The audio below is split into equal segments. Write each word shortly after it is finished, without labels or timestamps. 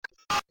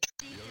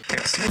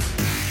podcast.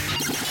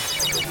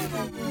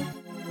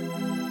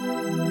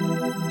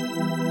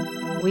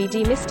 We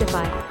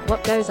demystify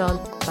what goes on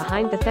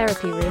behind the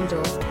therapy room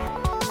door.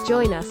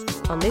 Join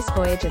us on this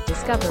voyage of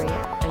discovery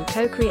and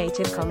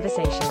co-creative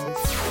conversations.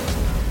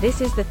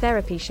 This is The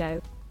Therapy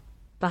Show,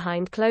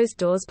 Behind Closed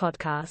Doors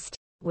podcast,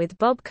 with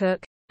Bob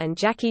Cook and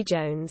Jackie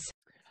Jones.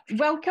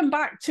 Welcome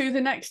back to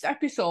the next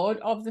episode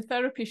of The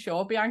Therapy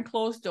Show, Behind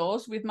Closed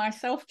Doors, with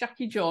myself,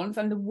 Jackie Jones,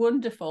 and the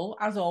wonderful,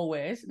 as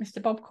always,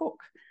 Mr. Bob Cook.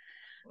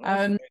 Well,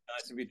 that's very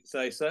nice of you to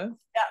say so.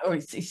 Yeah, oh,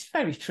 it's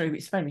very true.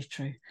 It's very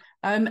true.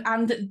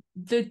 And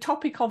the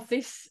topic of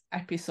this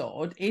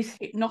episode is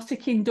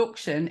hypnotic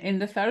induction in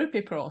the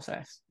therapy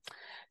process.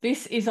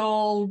 This is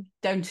all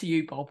down to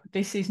you, Bob.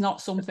 This is not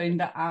something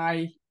that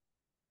I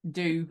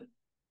do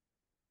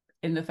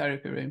in the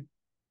therapy room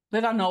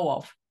that I know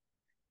of.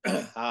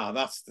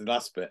 That's the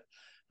last bit.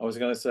 I was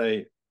going to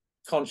say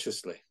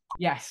consciously.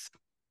 Yes.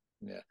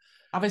 Yeah.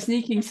 I have a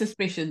sneaking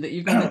suspicion that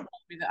you're going to tell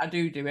me that I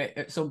do it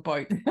at some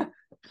point.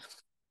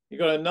 You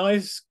got a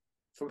nice,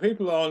 for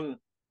people on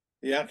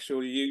the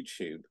actual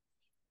YouTube,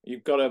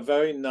 you've got a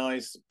very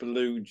nice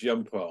blue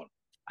jumper on.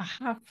 I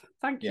have.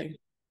 Thank you.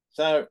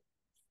 So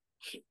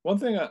one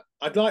thing,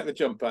 I'd like the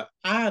jumper,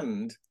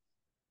 and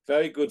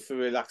very good for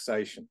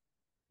relaxation.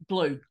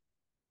 Blue.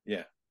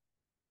 Yeah.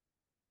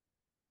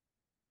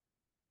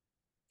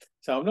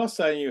 So I'm not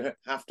saying you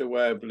have to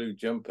wear a blue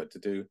jumper to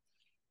do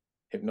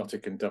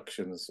hypnotic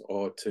inductions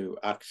or to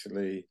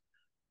actually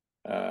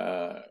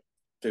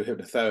do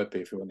hypnotherapy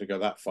if you want to go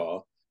that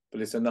far,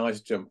 but it's a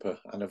nice jumper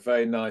and a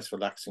very nice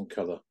relaxing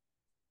colour.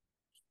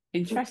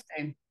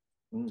 Interesting.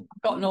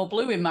 I've got no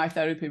blue in my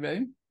therapy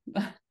room,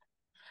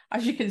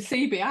 as you can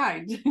see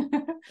behind.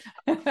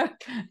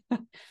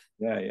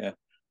 Yeah.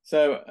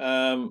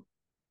 So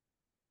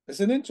it's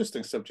an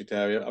interesting subject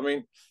area. I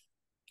mean,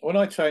 when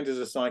I trained as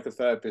a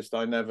psychotherapist,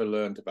 I never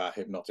learned about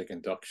hypnotic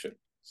induction.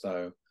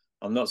 So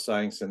I'm not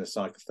saying it's in a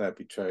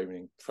psychotherapy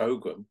training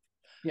program.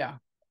 Yeah.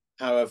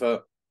 However,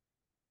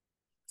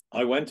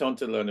 I went on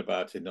to learn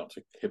about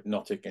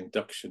hypnotic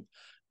induction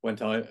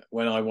when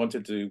I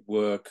wanted to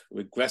work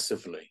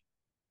regressively.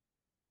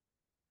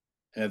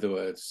 In other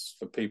words,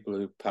 for people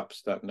who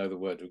perhaps don't know the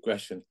word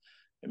regression,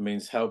 it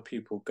means help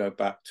people go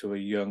back to a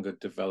younger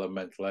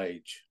developmental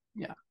age.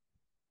 Yeah.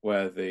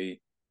 Where the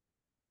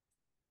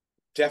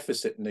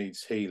deficit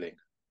needs healing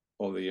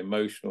or the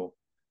emotional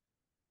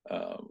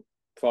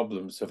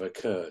problems have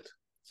occurred.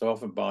 So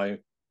often by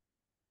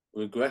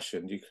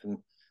regression, you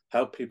can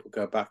help people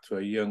go back to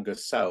a younger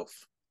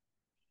self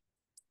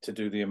to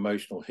do the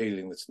emotional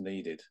healing that's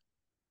needed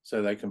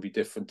so they can be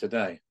different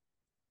today.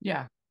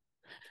 Yeah.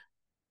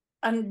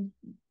 And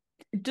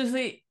does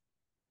it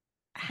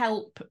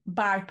help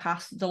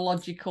bypass the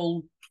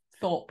logical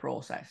thought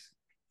process?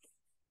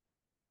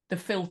 The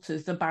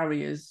filters, the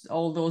barriers,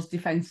 all those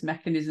defense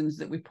mechanisms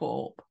that we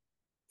put up?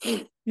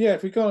 Yeah,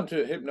 if we go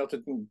into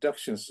hypnotic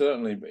induction,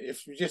 certainly. But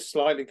if you just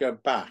slightly go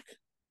back,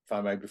 if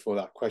I may, before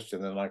that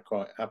question, then I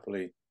quite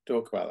happily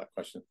talk about that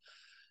question.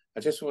 I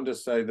just want to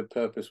say the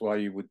purpose why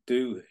you would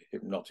do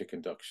hypnotic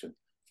induction.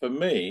 For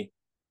me,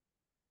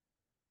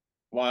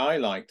 why I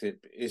liked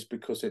it is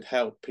because it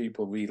helped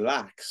people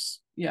relax.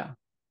 Yeah.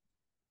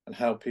 And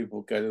help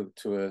people go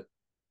to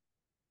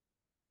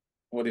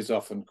what is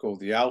often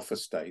called the alpha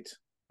state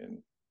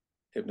in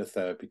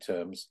hypnotherapy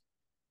terms,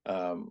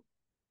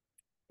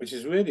 which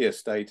is really a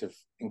state of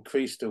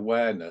increased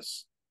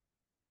awareness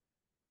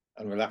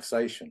and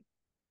relaxation.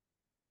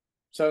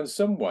 So in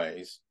some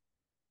ways,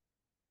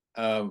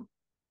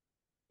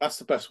 that's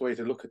the best way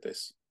to look at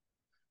this.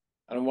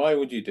 And why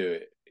would you do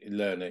it?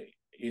 Learn it.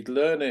 You'd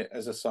learn it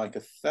as a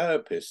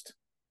psychotherapist,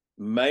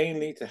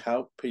 mainly to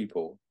help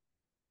people.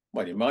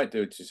 Well, you might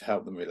do it to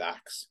help them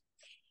relax.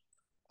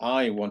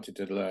 I wanted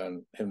to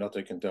learn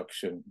hypnotic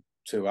induction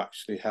to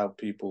actually help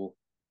people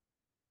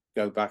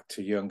go back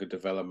to younger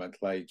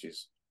developmental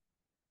ages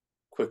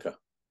quicker.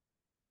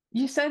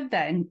 You said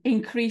then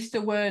increased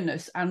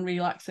awareness and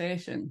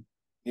relaxation.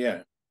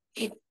 Yeah.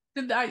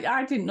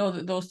 I didn't know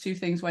that those two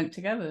things went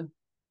together.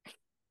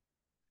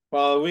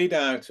 Well, I'll read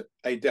out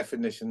a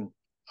definition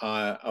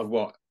of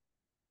what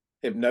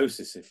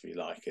hypnosis, if you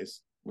like,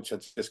 is, which I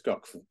just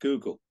got from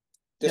Google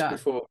just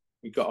before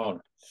we got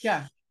on.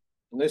 Yeah.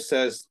 And this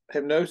says,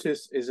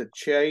 hypnosis is a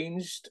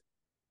changed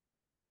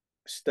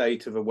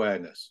state of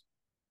awareness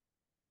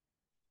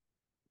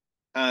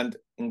and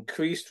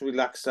increased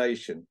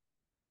relaxation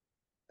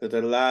that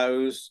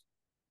allows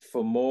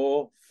for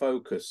more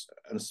focus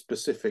and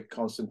specific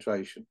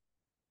concentration.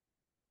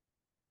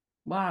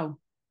 Wow.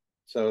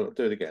 So I'll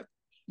do it again.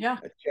 Yeah.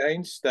 A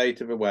changed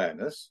state of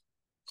awareness.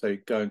 So you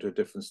go into a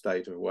different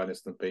state of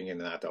awareness than being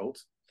an adult.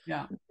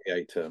 Yeah. In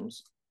PA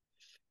terms.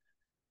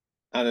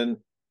 And an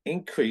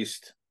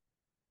increased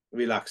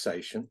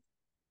relaxation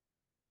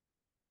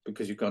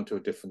because you've gone to a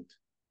different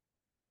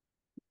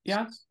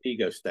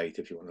ego state,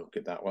 if you want to look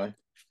at it that way,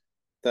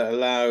 that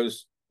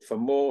allows for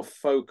more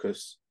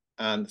focus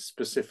and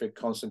specific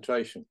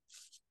concentration.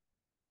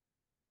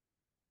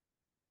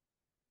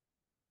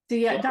 So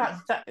yeah,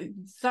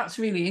 that's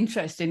really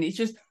interesting. It's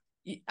just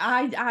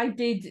I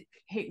did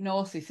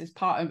hypnosis as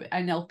part of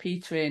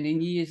NLP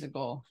training years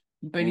ago,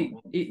 but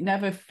it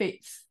never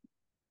fits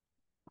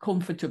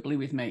comfortably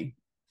with me.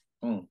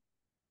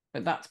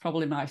 But that's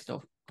probably my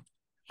stuff.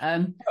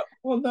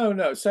 Well,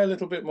 no, say a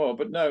little bit more,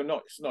 but no,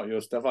 it's not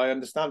your stuff. I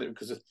understand it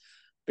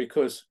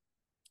because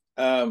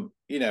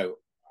you know,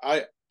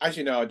 as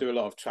you know, I do a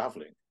lot of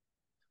traveling,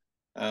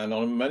 and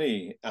on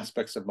many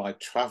aspects of my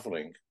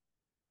traveling,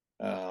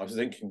 I was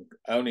thinking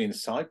only in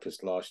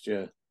Cyprus last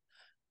year.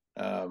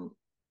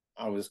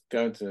 I was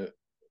going to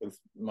with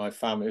my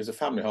family. It was a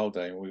family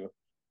holiday, and we were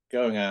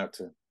going out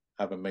to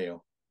have a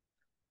meal,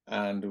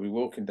 and we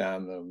were walking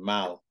down the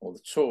Mall, or the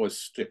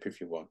tourist strip, if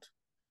you want.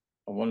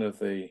 On one of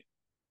the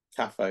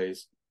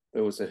cafes,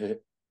 there was a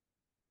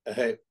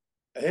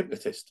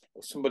hypnotist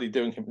or somebody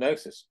doing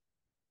hypnosis,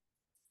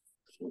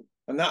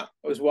 and that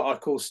was what I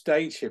call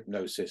stage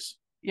hypnosis.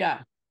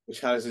 Yeah, which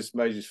has this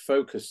major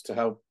focus to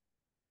help,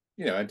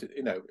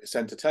 it's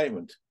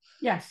entertainment.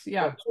 Yes,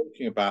 yeah. I'm not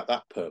talking about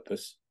that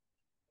purpose.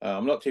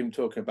 I'm not even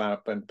talking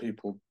about when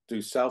people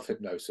do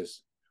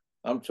self-hypnosis.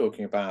 I'm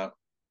talking about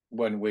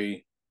when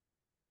we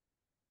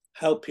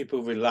help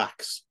people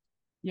relax,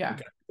 yeah,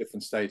 get a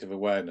different state of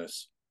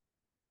awareness,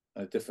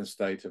 a different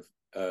state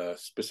of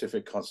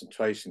specific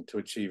concentration to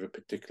achieve a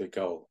particular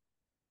goal.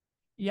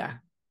 Yeah,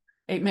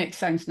 it makes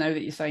sense now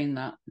that you're saying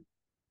that.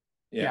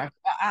 Yeah.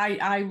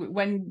 I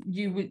when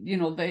you would,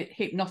 the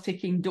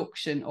hypnotic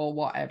induction or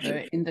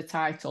whatever in the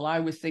title,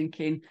 I was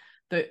thinking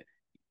that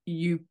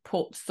you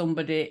put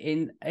somebody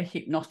in a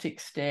hypnotic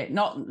state,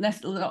 not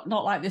necessarily,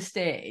 not like the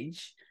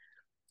stage,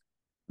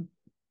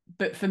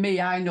 but for me,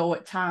 I know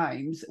at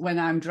times when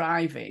I'm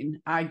driving,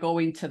 I go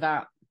into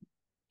that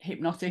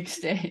hypnotic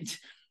state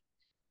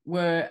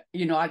where,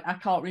 I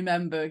can't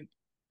remember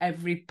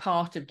every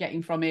part of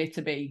getting from A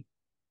to B.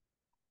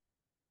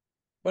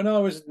 When I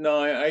was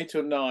 8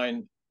 or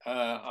 9,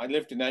 I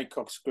lived in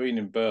Acock's Green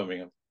in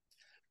Birmingham,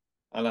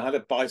 and I had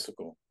a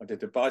bicycle. I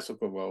did a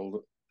bicycle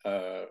roll,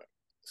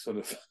 sort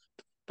of.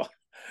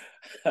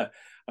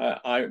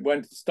 I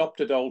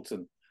stopped at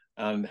Alton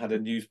and had a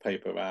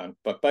newspaper around.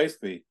 But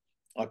basically,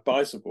 I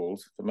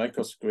bicycled from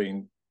Acock's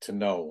Green to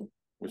Knoll,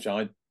 which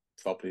I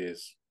probably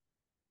is.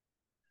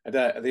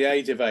 At the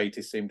age of 8,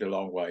 it seemed a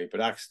long way,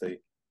 but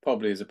actually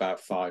probably is about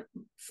 4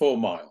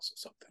 miles or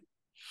something.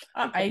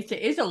 At 8,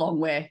 it is a long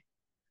way.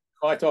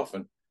 Quite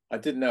often, I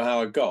didn't know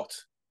how I got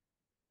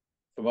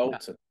from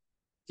Alton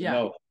to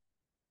Knoll.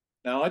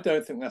 Now, I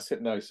don't think that's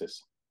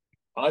hypnosis.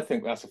 I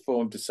think that's a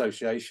form of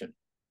dissociation.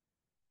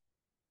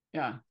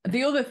 Yeah.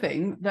 The other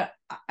thing that,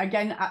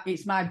 again,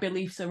 it's my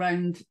beliefs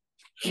around,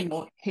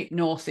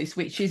 hypnosis,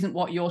 which isn't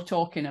what you're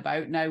talking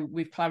about. Now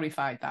we've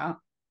clarified that.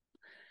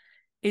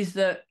 Is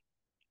that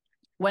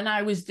when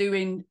I was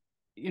doing,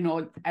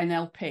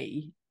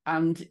 NLP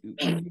and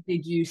you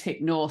did use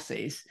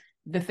hypnosis,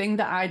 the thing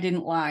that I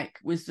didn't like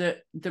was that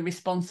the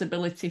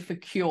responsibility for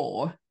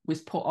cure was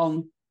put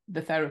on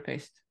the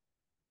therapist.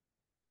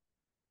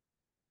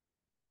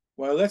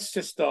 Well, let's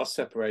just start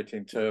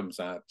separating terms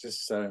out,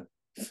 just so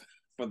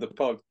for the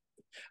pod.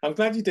 I'm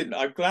glad you didn't.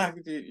 I'm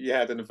glad you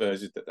had an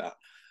aversion to that.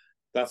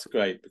 That's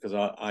great, because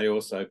I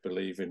also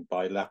believe in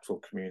bilateral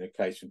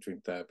communication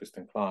between therapist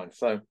and client.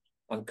 So,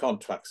 on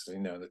contracts,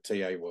 in the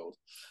TA world.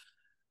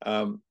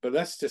 But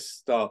let's just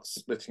start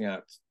splitting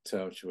out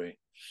terms, shall we?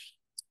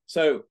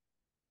 So,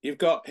 you've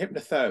got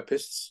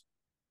hypnotherapists.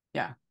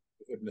 Yeah.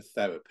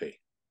 Hypnotherapy.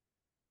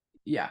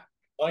 Yeah.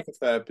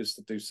 Psychotherapists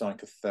that do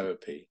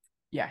psychotherapy.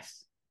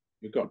 Yes.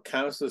 You've got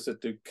counsellors that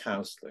do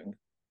counselling.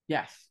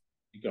 Yes.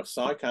 You've got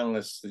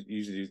psychoanalysts that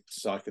usually do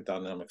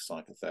psychodynamic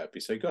psychotherapy.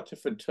 So you've got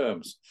different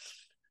terms.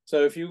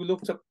 So if you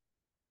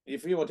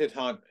wanted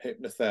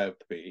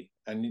hypnotherapy,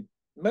 and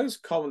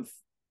most common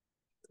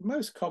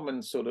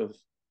sort of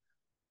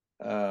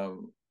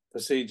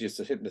procedures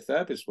that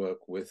hypnotherapists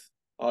work with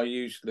are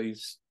usually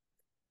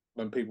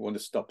when people want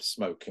to stop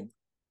smoking.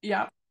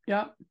 Yeah.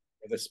 Yeah.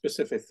 There's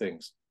specific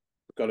things.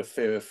 They've got a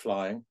fear of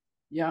flying.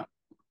 Yeah.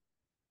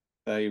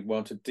 They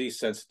want to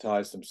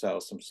desensitize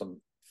themselves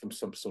from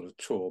some sort of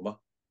trauma.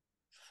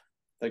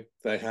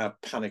 They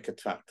have panic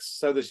attacks.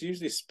 So there's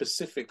usually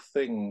specific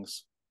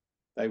things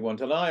they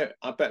want. And I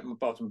bet my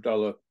bottom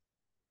dollar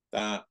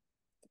that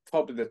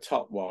probably the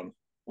top one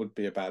would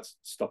be about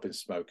stopping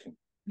smoking.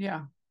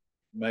 Yeah.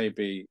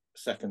 Maybe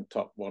second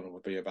top one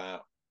would be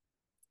about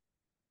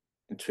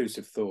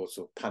intrusive thoughts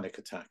or panic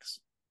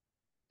attacks.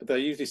 But they're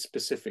usually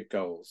specific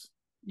goals.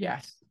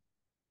 Yes.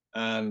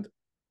 And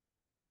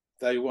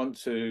they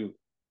want to,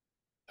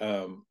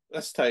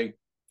 let's take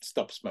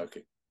stop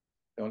smoking.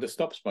 They want to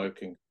stop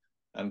smoking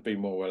and be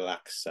more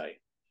relaxed, say.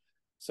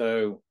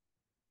 So,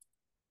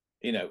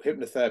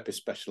 hypnotherapists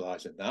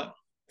specialize in that,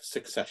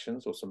 6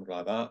 sessions or something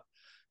like that.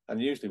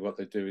 And usually what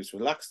they do is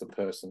relax the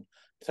person,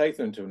 take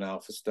them to an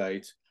alpha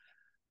state,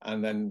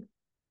 and then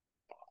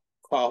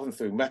quite often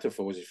through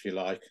metaphors, if you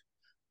like,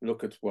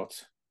 look at what,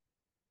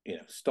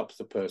 stops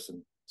the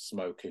person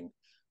smoking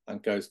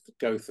and go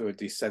through a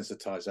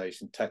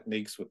desensitization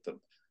techniques with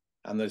them.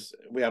 And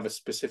we have a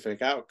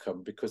specific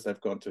outcome because they've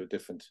gone to a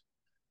different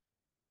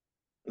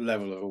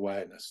level of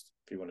awareness,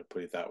 if you want to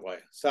put it that way.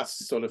 So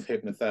that's sort of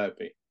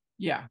hypnotherapy.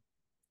 Yeah.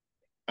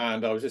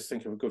 And I was just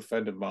thinking of a good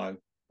friend of mine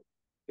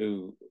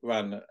who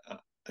ran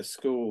a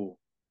school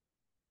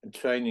and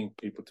training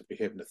people to be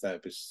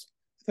hypnotherapists.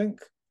 I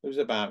think it was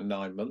about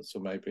 9 months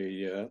or maybe a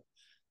year.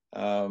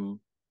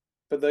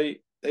 But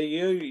they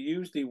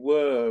usually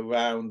were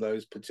around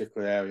those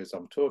particular areas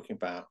I'm talking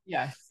about.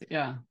 Yes.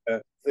 Yeah.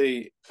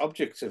 The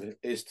objective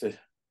is to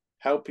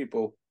help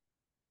people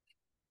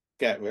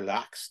get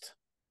relaxed,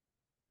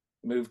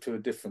 move to a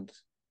different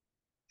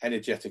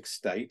energetic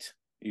state,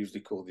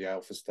 usually called the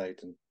alpha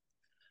state, and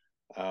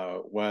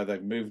where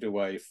they've moved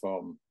away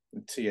from,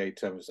 in TA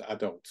terms,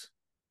 adult,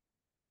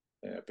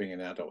 being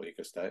an adult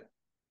ego state.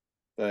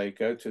 They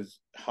go to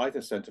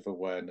heightened state of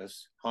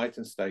awareness,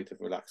 heightened state of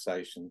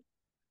relaxation,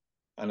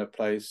 and a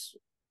place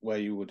where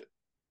you would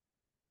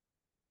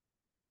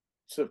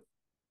sort of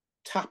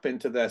tap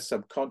into their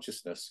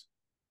subconsciousness.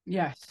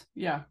 Yes.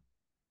 Yeah.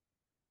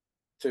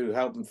 To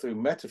help them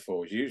through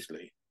metaphors,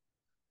 usually,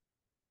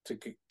 to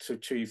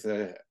achieve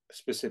their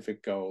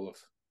specific goal of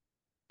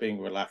being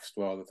relaxed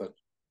rather than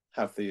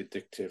have the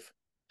addictive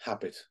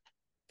habit,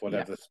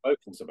 whatever the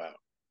smoking's about.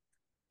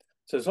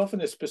 So there's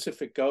often a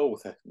specific goal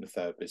with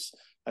hypnotherapists,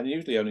 and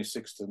usually only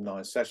 6 to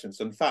 9 sessions.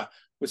 In fact,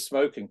 with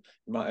smoking,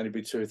 it might only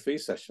be 2 or 3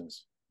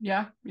 sessions.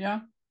 Yeah, yeah.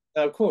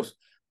 Now, of course,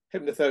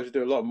 hypnotherapists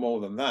do a lot more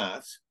than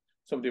that.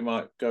 Somebody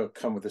might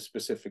come with a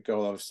specific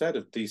goal, I've said,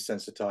 of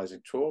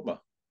desensitizing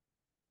trauma.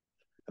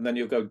 And then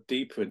you'll go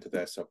deeper into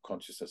their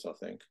subconsciousness, I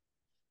think.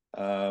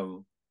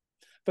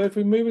 But if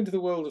we move into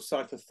the world of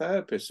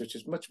psychotherapists, which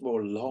is much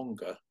more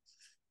longer,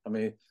 I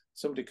mean,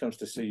 somebody comes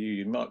to see you,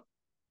 you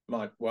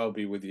might well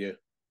be with you,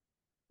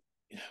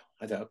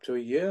 I don't know, up to a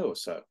year or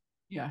so.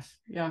 Yes,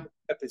 yeah.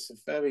 It's a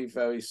very,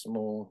 very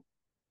small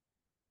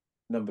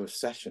number of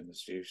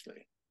sessions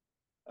usually.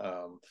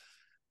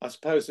 I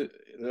suppose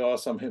there are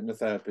some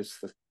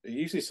hypnotherapists that are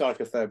usually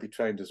psychotherapy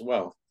trained as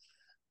well,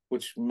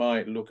 which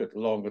might look at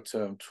longer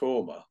term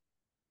trauma.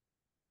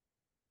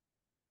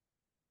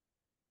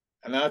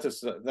 And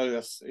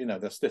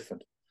that's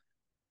different.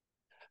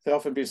 They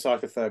often be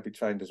psychotherapy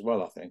trained as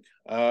well, I think.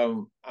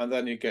 And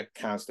then you get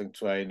counselling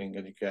training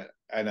and you get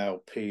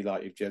NLP,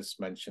 like you've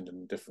just mentioned,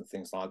 and different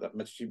things like that.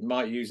 But you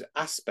might use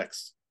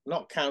aspects,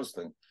 not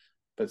counselling,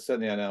 but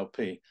certainly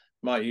NLP,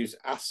 might use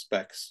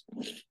aspects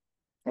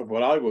of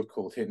what I would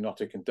call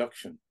hypnotic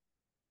induction.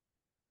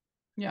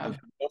 Yeah. And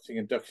hypnotic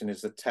induction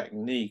is a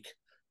technique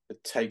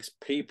that takes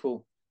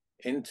people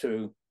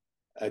into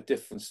a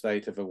different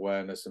state of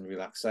awareness and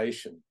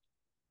relaxation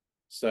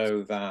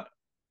so that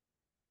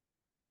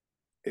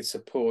it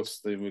supports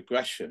the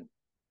regression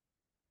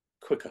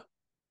quicker.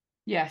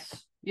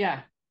 Yes,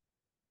 yeah.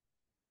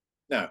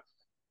 Now,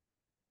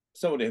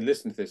 somebody who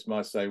listens to this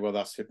might say, well,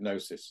 that's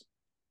hypnosis.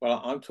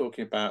 Well, I'm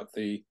talking about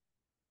the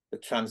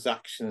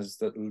transactions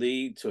that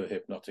lead to a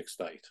hypnotic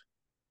state,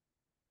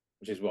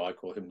 which is what I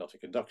call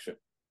hypnotic induction.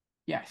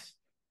 Yes.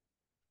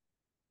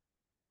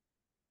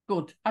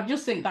 Good. I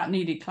just think that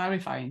needed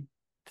clarifying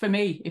for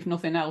me, if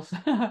nothing else.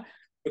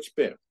 Which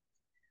bit?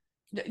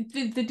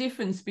 The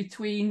difference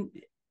between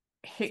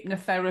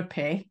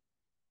hypnotherapy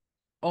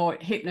or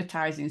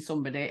hypnotizing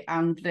somebody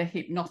and the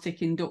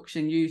hypnotic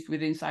induction used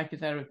within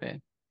psychotherapy.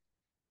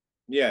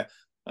 Yeah.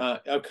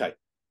 Okay.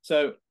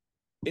 So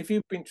if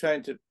you've been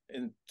trained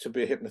to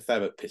be a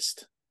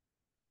hypnotherapist,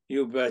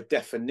 you'll by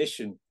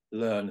definition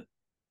learn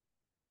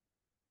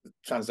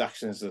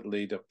transactions that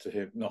lead up to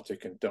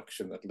hypnotic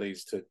induction that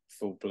leads to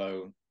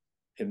full-blown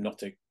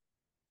hypnotic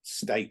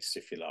states,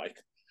 if you like.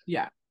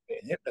 Yeah.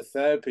 In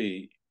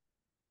hypnotherapy,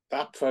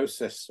 that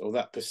process or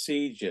that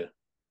procedure,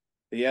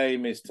 the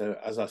aim is to,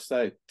 as I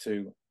say,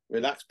 to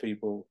relax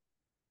people,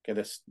 get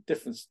a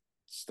different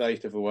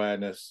state of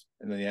awareness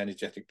in the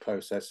energetic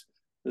process,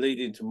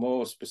 leading to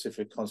more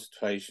specific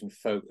concentration,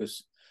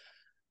 focus,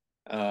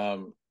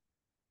 and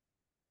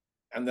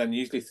then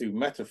usually through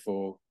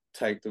metaphor,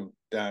 take them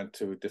down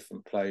to a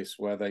different place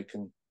where they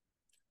can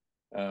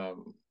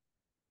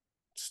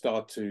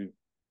start to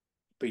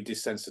be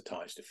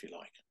desensitized, if you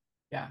like.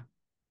 Yeah.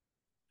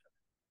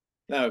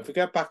 Now, if we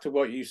get back to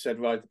what you said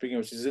right at the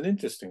beginning, which is an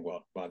interesting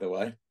one, by the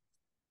way,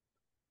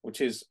 which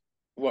is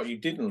what you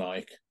didn't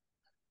like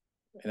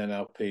in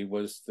NLP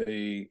was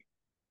the,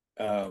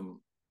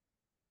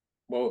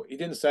 well, you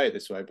didn't say it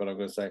this way, but I'm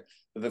going to say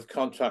that the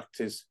contract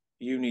is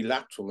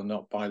unilateral and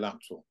not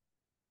bilateral.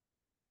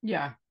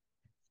 Yeah.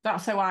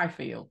 That's how I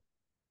feel.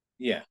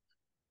 Yeah.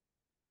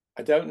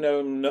 I don't know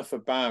enough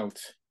about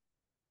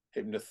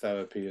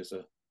hypnotherapy as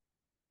a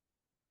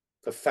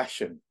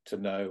profession to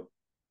know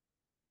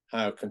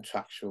how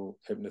contractual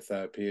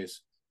hypnotherapy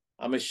is.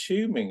 I'm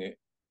assuming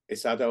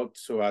it's adult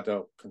to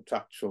adult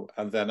contractual,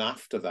 and then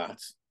after that,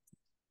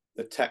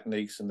 the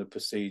techniques and the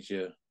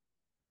procedure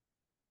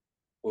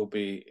will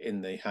be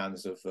in the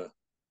hands of the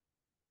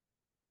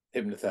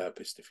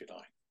hypnotherapist, if you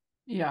like.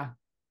 Yeah.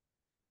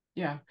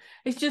 Yeah.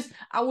 It's just,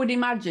 I would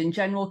imagine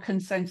general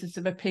consensus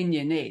of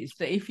opinion is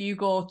that if you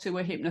go to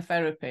a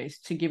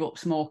hypnotherapist to give up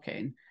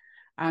smoking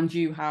and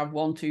you have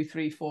 1, 2,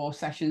 3, 4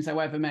 sessions,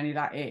 however many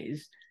that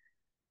is,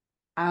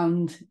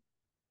 and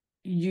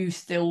you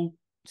still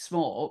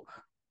smoke,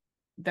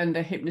 then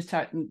the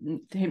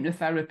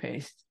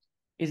hypnotherapist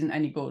isn't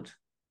any good.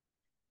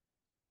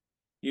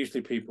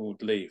 Usually people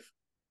would leave.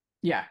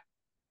 Yeah.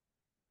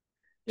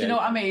 Do you know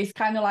what I mean? It's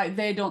kind of like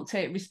they don't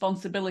take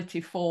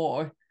responsibility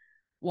for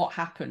what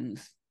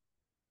happens.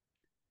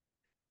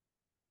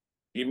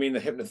 You mean the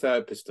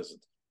hypnotherapist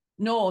doesn't?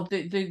 No,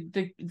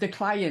 the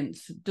client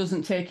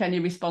doesn't take any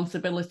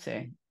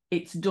responsibility.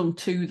 It's done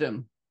to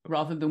them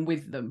rather than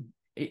with them,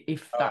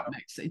 if that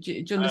makes sense. Do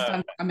you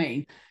understand what I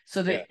mean?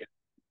 So the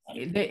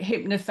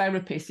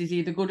hypnotherapist is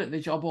either good at the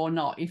job or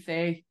not, if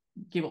they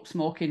give up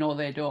smoking or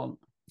they don't.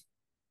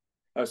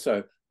 Oh,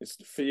 so it's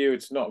for you,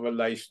 it's not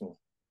relational.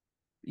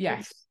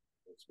 Yes.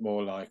 It's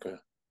more like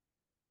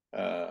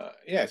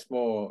it's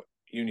more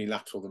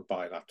unilateral than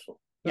bilateral.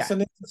 That's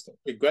an interesting,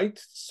 a great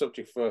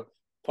subject for a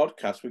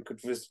podcast.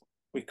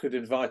 We could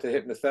invite a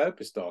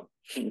hypnotherapist on.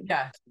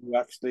 Yeah. To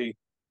actually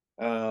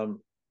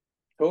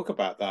talk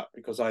about that,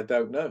 because I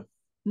don't know.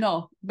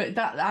 No, but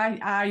that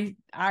I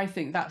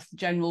think that's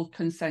general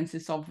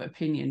consensus of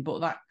opinion, but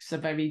that's a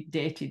very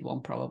dated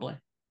one probably.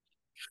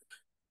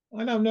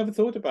 I know, I've never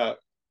thought about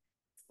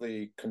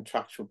the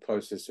contractual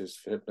processes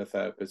for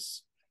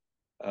hypnotherapists.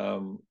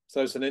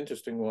 So it's an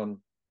interesting one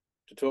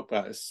to talk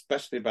about,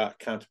 especially about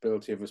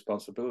accountability of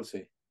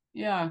responsibility.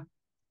 Yeah.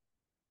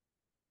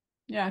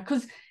 Yeah,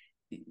 because,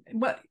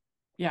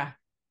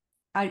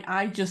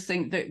 I just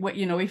think that,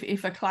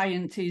 if a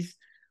client is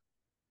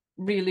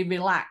really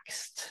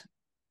relaxed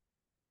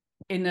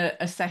in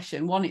a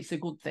session, one, it's a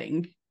good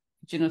thing.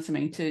 Do you know what I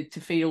mean? To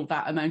feel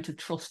that amount of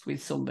trust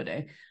with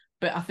somebody.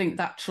 But I think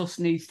that trust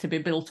needs to be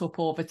built up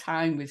over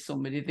time with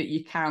somebody, that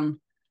you can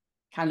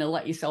kind of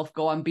let yourself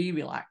go and be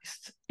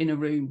relaxed in a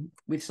room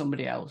with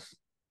somebody else.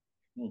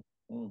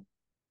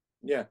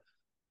 Yeah.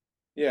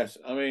 Yes.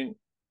 I mean,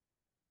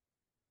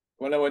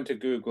 when I went to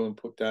Google and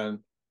put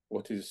down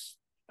I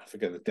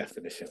forget the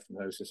definition of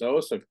hypnosis, I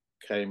also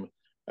came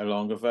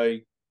along a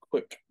very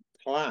quick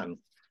plan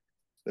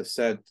that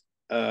said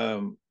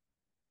that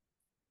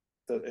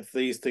if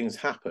these things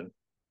happen,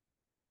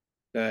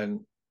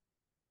 then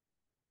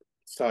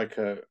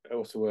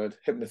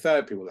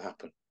hypnotherapy will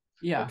happen.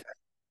 Yeah.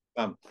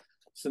 Okay.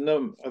 So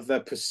none of their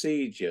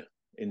procedure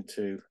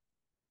into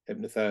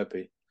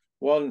hypnotherapy.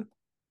 One,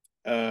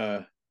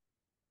 the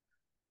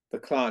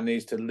client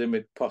needs to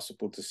limit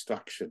possible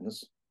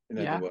distractions. In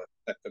other words,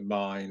 let the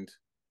mind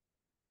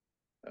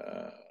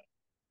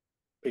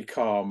be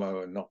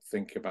calmer and not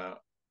think about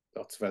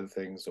lots of other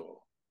things or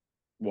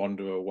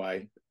wander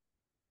away.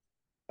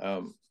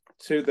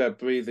 Two, their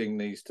breathing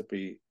needs to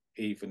be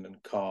even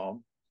and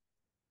calm,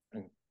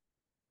 and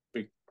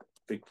big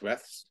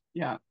breaths.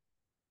 Yeah.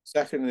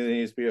 Secondly, there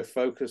needs to be a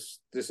focus.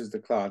 This is the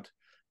client.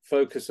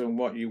 Focus on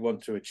what you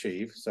want to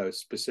achieve, so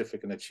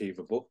specific and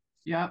achievable.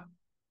 Yeah.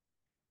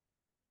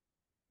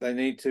 They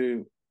need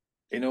to,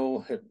 in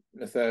all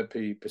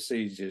hypnotherapy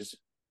procedures,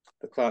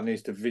 the client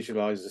needs to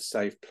visualize a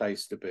safe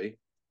place to be.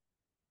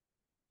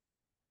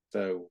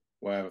 So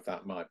wherever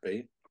that might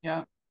be.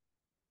 Yeah.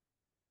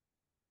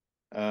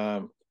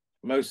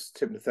 Most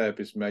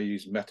hypnotherapists may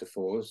use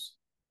metaphors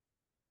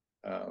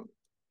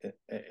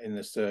in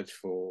the search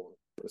for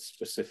a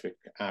specific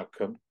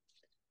outcome.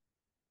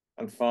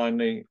 And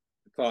finally,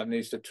 the client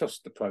needs to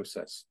trust the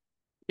process.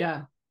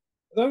 Yeah.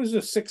 Those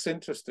are 6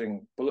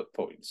 interesting bullet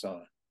points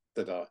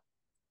that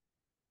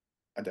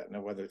I don't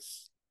know whether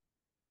it's,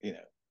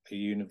 a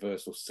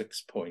universal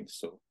 6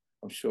 points, or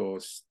I'm sure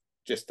it's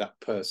just that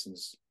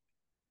person's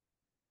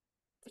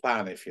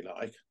plan, if you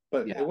like.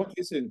 But what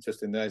is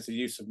interesting there is the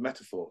use of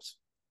metaphors.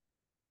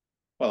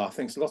 Well, I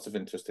think it's lots of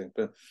interesting,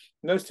 but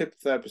most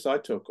hypnotherapists I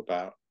talk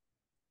about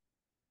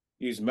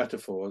use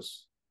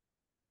metaphors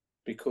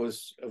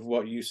because of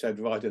what you said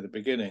right at the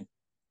beginning,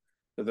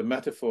 that the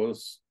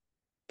metaphors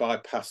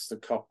bypass the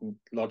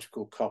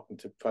logical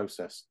cognitive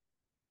process.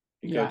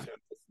 You go to a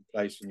different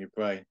place in your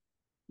brain.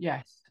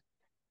 Yes.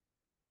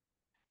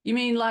 You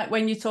mean like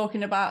when you're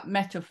talking about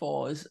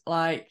metaphors,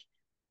 like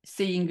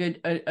seeing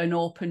an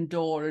open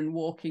door and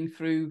walking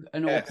through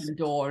an open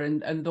door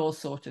and those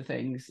sort of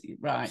things,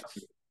 right?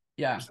 Absolutely.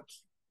 Yeah.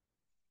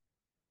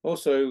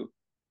 Also,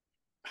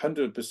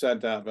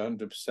 100% out of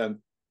 100%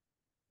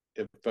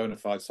 of bona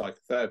fide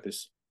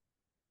psychotherapists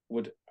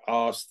would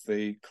ask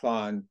the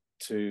client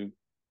to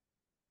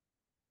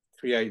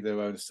create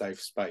their own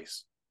safe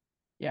space.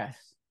 Yes.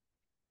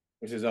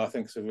 Which is, I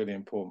think, is a really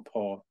important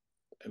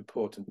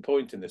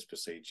point in this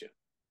procedure.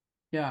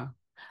 Yeah.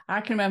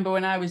 I can remember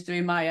when I was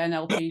doing my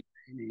NLP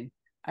training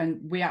and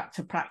we had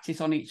to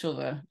practice on each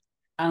other.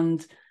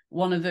 And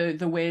one of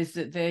the ways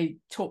that they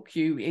took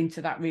you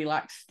into that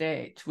relaxed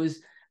state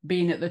was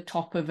being at the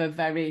top of a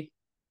very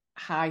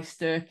high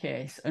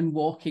staircase and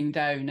walking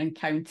down and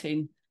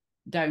counting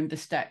down the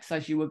steps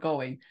as you were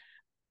going.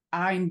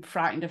 I'm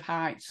frightened of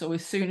heights. So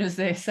as soon as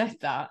they said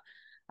that,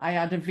 I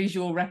had a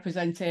visual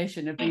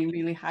representation of being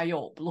really high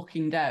up,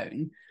 looking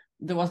down.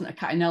 There wasn't a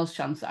cat and else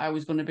chance that I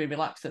was going to be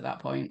relaxed at that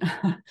point.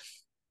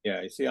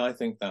 Yeah, you see, I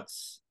think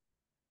that's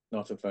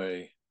not a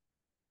very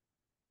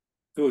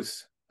good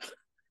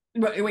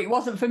It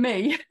wasn't for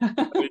me.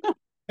 I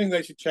think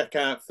they should check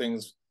out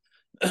things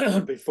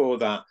before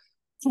that,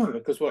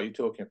 because what you're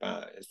talking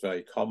about is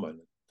very common.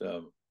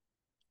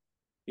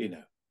 You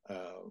know,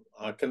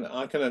 I can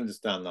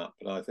understand that,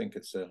 but I think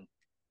it's a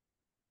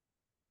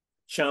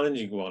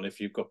challenging one if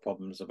you've got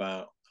problems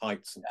about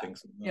heights and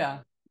things like that. Yeah,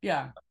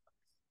 yeah,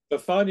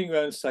 But finding your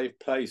own safe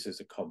place is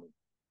a common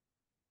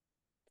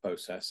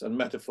process, and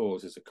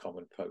metaphors is a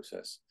common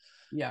process.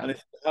 yeah, And it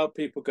can help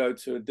people go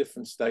to a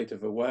different state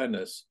of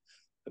awareness,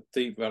 of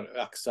deep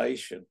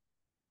relaxation,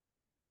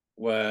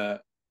 where,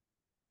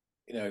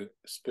 you know,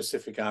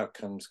 specific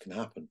outcomes can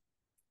happen.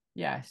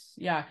 yes,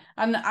 yeah.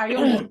 And I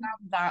understand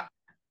that,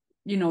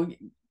 you know,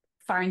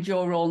 find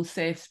your own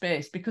safe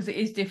space, because it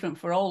is different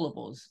for all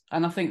of us.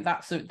 And I think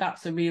that's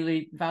a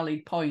really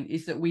valid point,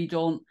 is that we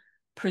don't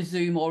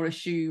presume or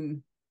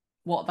assume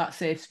what that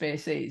safe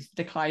space is.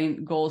 The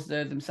client goes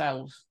there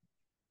themselves.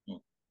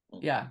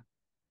 Yeah.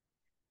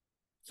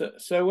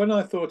 So when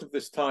I thought of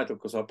this title,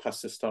 because I'll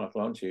pass this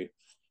title on to you,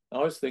 I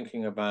was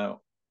thinking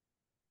about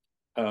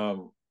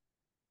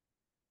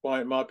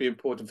why it might be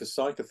important for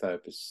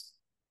psychotherapists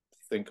to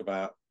think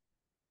about,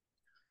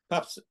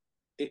 perhaps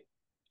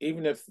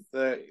even if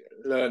they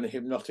learn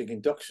hypnotic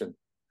induction,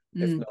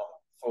 if not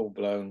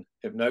full-blown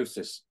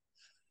hypnosis,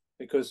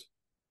 because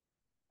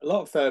a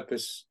lot of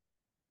therapists,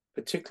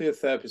 particularly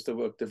therapists that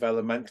work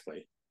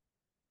developmentally,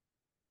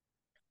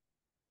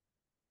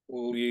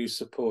 will use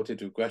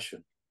supported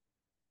regression.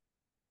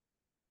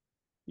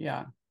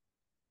 Yeah.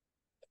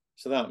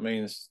 So that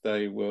means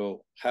they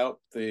will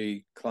help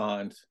the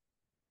client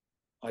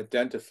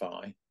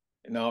identify,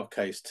 in our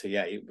case,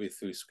 TA,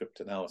 through script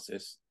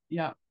analysis,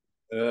 Yeah.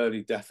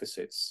 early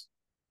deficits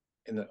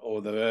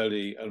or the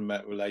early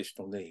unmet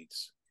relational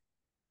needs.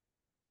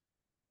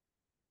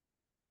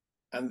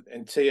 And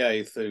in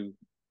TA, through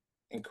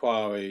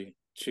inquiry,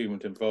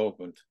 attunement,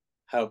 involvement,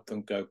 help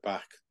them go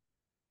back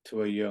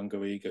to a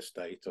younger ego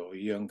state, or a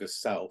younger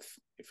self,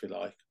 if you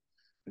like.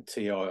 And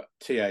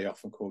TA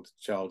often called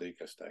child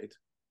ego state.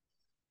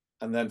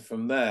 And then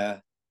from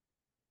there,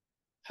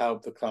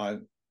 help the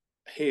client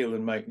heal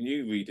and make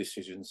new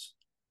redecisions,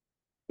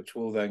 which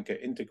will then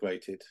get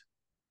integrated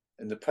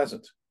in the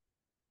present.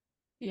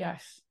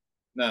 Yes.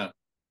 Now,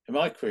 in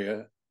my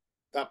career,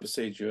 that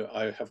procedure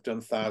I have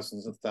done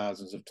thousands and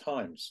thousands of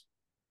times.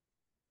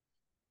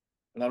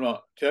 And I'm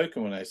not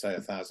joking when I say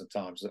 1,000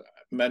 times,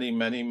 many,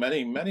 many,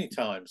 many, many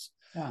times.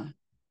 Yeah.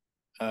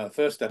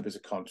 First step is a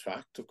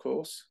contract, of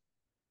course,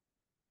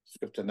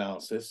 script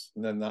analysis,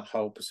 and then that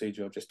whole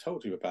procedure I've just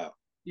told you about.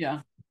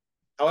 Yeah.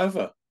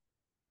 However,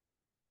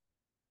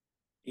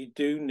 you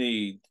do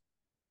need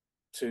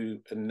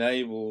to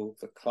enable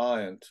the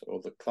client,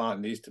 or the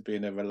client needs to be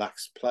in a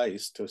relaxed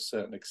place to a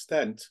certain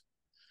extent,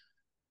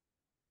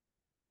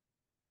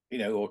 you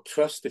know, or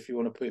trust, if you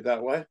want to put it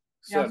that way.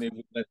 Yeah. Certainly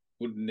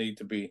wouldn't need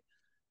to be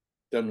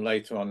done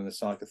later on in the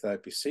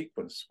psychotherapy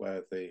sequence,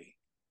 where the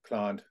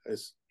client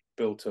has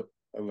built up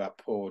a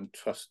rapport and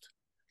trust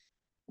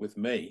with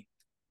me.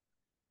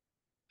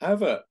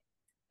 However,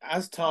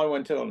 as time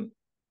went on,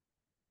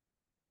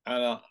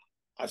 and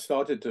I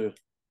started to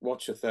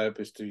watch a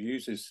therapist who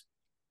uses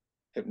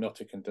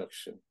hypnotic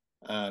induction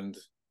and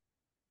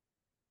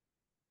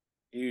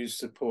use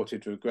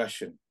supported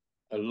regression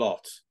a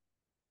lot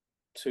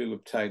to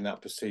obtain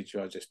that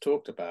procedure I just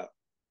talked about.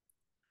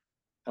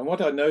 And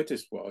what I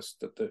noticed was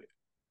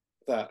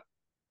that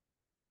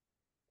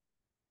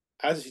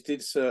as he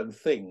did certain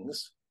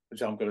things,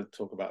 which I'm going to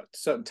talk about,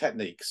 certain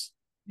techniques,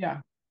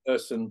 Yeah. the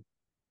person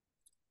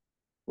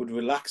would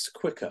relax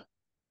quicker.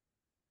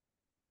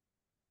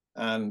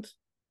 And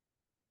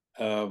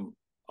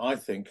I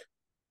think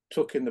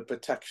took in the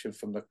protection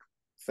from the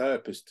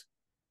therapist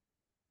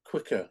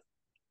quicker,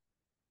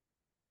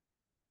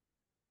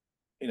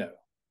 you know.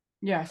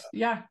 Yes.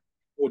 Yeah.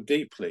 More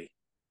deeply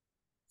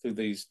through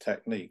these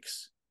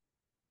techniques,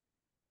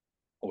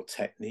 or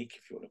technique,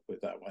 if you want to put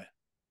it that way.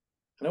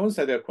 And I wouldn't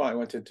say they quite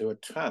went into a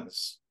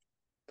trance,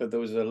 but there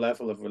was a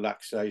level of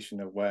relaxation,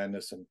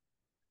 awareness, and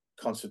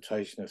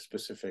concentration of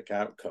specific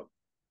outcome,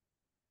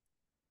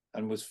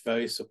 and was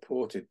very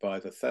supported by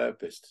the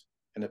therapist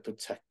in a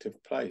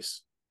protective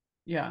place.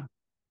 Yeah.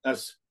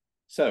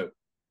 So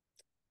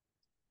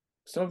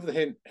some of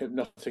the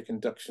hypnotic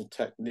induction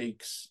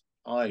techniques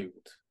I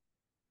would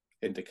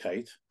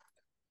indicate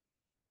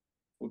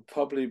would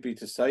probably be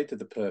to say to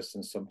the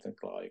person something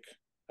like,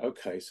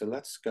 okay, so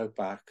let's go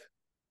back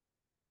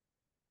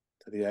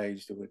to the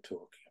age that we're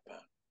talking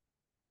about.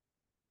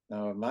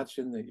 Now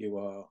imagine that you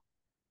are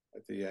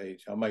at the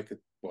age, I'll make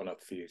one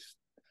up for you.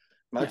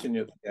 Imagine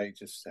you're at the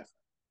age of 7.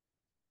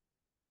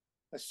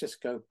 Let's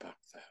just go back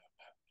there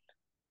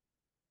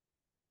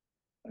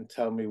and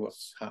tell me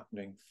what's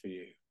happening for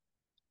you.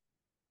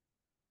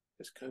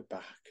 Just go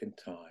back in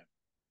time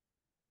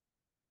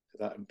to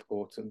that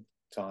important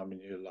time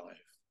in your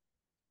life.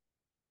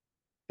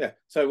 Yeah,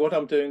 so what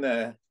I'm doing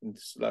there, and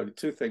slowly,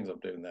 2 things I'm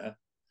doing there.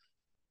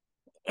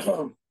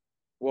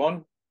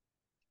 One,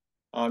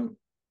 in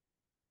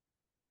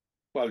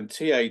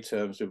TA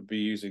terms, it would be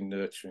using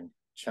nurturing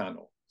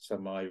channel. So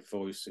my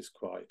voice is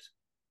quite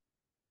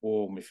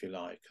warm, if you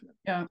like, and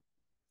Yeah.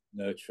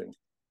 nurturing.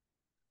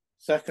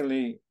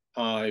 Secondly,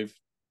 I've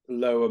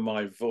lowered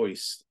my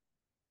voice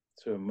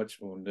to a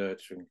much more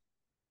nurturing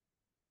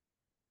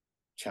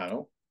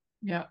channel.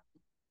 Yeah.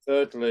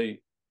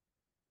 Thirdly,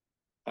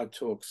 I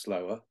talk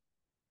slower.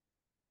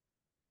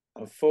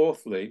 And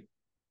fourthly,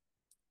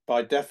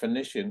 by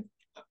definition,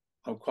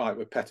 I'm quite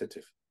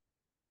repetitive.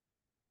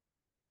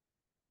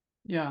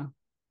 Yeah.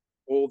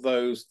 All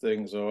those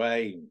things are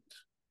aimed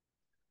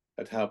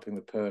at helping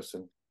the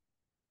person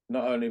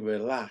not only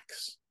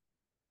relax,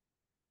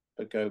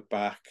 but go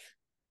back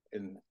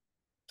in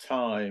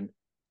time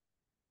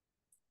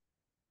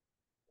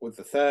with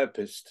the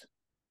therapist,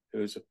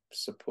 who is a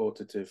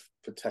supportive,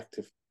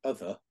 protective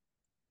other,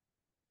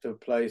 to a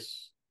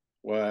place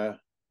where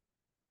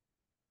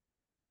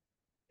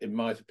it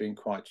might have been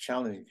quite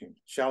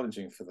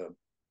challenging for them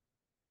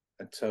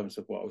in terms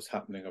of what was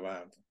happening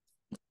around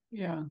them.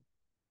 Yeah.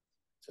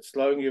 So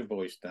slowing your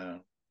voice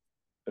down,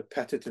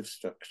 repetitive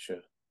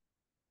structure,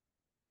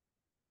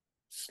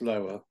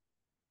 slower,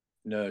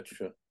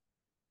 nurture,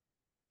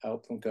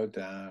 help them go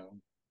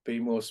down, be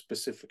more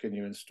specific in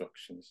your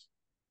instructions,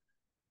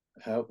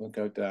 help them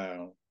go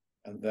down,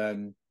 and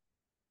then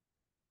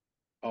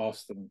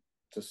ask them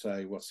to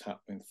say what's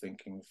happening,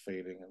 thinking,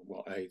 feeling, and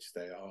what age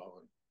they are.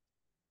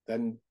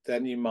 And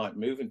then you might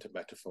move into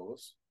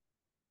metaphors.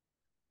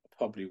 I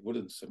probably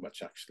wouldn't so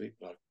much, actually,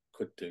 but I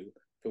could do.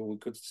 But we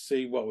could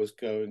see what was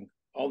going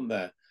on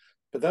there.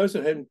 But those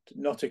are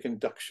hypnotic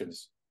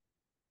inductions.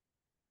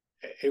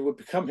 It would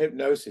become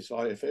hypnosis.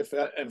 If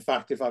in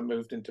fact, if I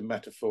moved into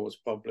metaphors,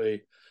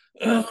 probably,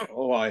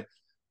 or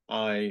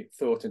I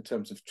thought in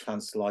terms of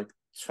trance-like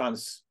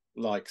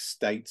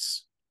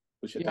states,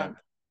 which I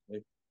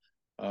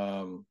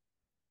don't.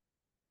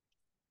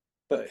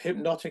 But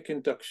hypnotic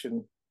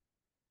induction,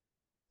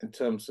 in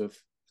terms of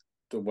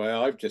the way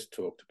I've just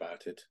talked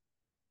about it,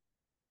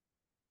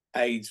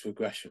 aids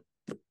regression.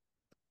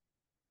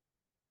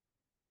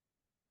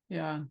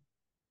 Yeah.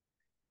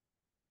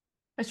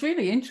 It's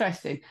really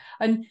interesting.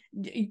 And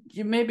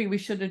maybe we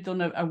should have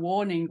done a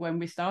warning when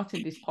we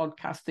started this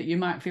podcast that you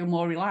might feel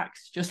more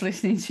relaxed just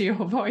listening to your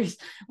voice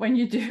when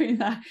you're doing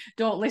that.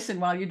 Don't listen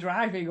while you're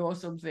driving or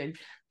something,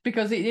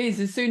 because it is,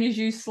 as soon as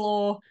you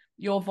slow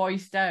your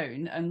voice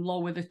down and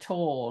lower the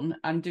tone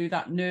and do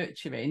that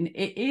nurturing,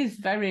 it is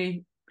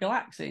very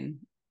relaxing.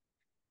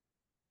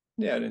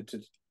 Yeah, and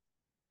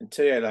in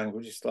TA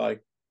language, it's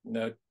like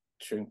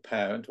nurturing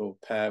parent or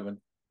parent.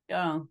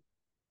 Yeah.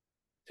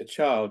 To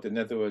child, in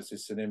other words,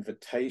 it's an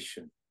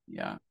invitation.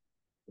 Yeah.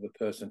 For the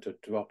person to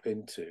drop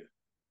into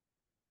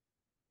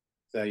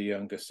their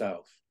younger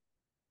self.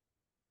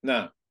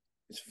 Now,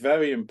 it's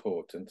very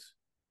important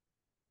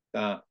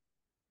that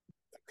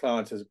the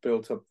client has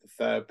built up the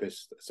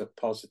therapist as a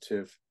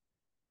positive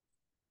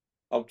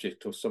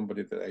object or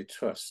somebody that they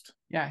trust.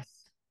 Yes.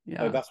 Yeah.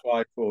 So that's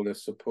why I call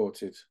this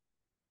supported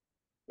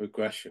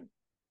regression,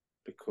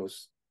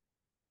 because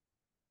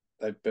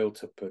they've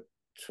built up a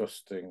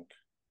trusting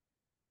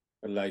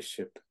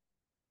relationship.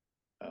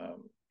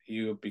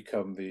 You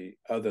become the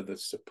other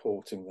that's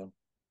supporting them.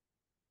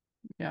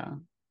 Yeah.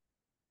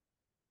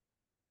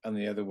 And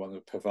the other one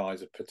that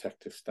provides a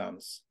protective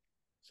stance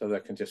so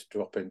they can just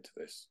drop into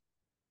this.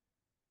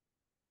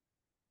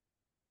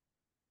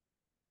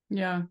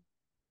 Yeah.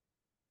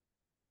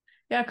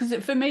 Yeah,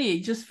 because for me,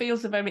 it just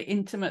feels a very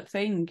intimate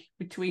thing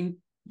between,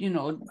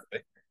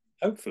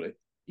 Hopefully.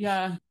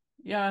 Yeah.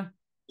 Yeah.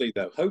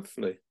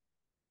 Hopefully.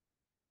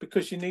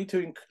 Because you need to,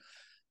 it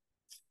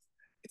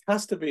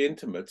has to be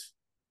intimate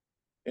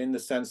in the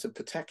sense of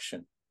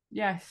protection.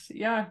 Yes.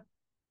 Yeah.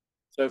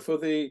 So for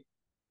the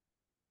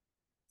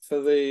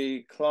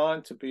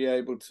client to be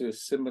able to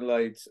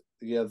assimilate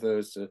the other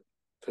as a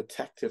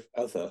protective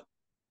other,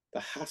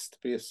 there has to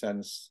be a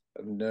sense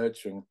of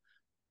nurturing.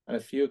 And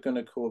if you're going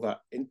to call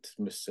that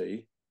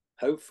intimacy,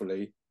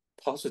 hopefully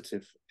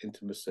positive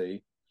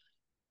intimacy,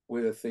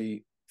 with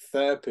the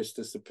therapist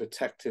as the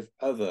protective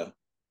other.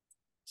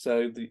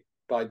 So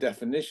by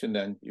definition,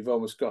 then you've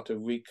almost got a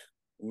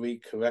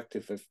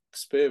recorrective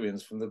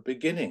experience from the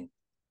beginning.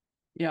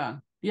 Yeah.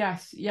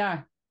 Yes.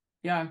 Yeah.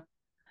 Yeah.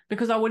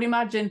 Because I would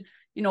imagine,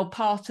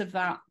 part of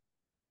that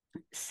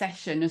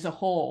session as a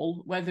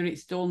whole, whether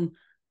it's done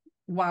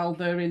while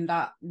they're in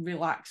that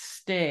relaxed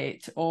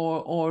state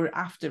or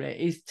after it,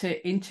 is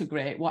to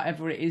integrate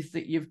whatever it is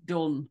that you've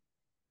done.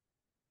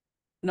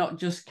 Not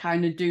just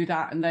kind of do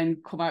that and then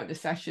come out the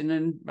session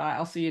and right,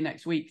 I'll see you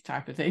next week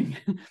type of thing.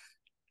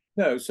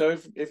 No, so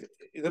if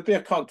there'll be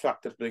a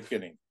contract at the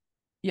beginning.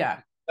 Yeah.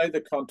 Say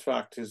the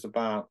contract is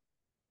about,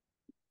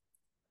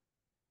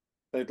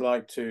 they'd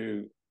like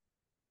to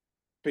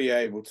be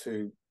able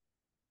to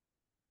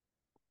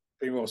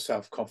be more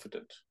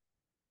self-confident,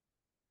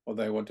 or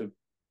they want to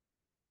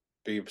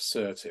be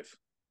assertive,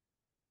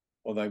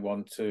 or they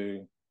want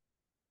to,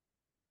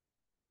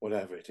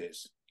 whatever it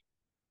is.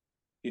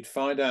 You'd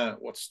find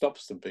out what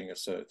stops them being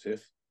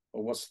assertive,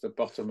 or what's the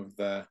bottom of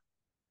their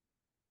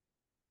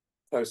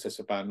process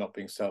about not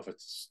being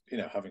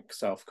having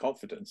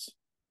self-confidence.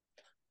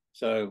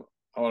 So,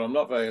 well, I'm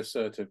not very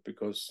assertive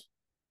because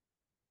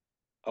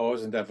I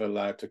wasn't ever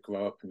allowed to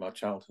grow up in my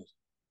childhood.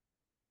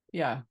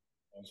 Yeah.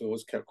 I was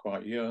always kept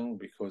quite young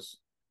because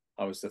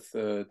I was the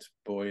third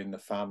boy in the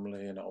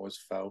family, and I always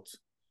felt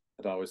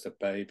that I was the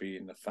baby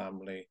in the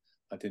family.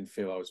 I didn't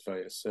feel I was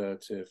very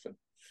assertive, and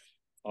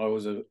I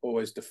was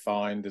always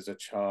defined as a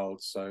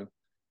child. So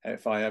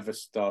if I ever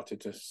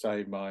started to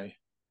say my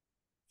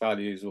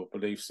values or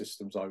belief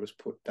systems, I was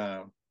put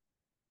down.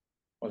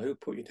 Well, who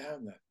put you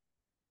down then?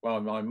 Well,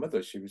 my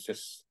mother, she was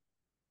just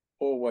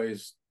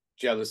always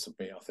jealous of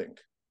me, I think.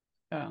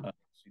 Yeah.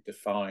 She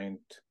defined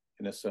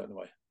in a certain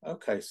way.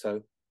 Okay,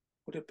 so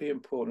would it be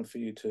important for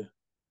you to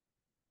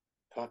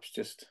perhaps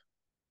just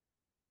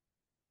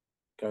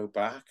go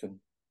back and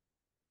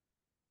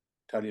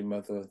tell your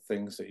mother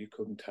things that you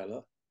couldn't tell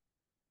her?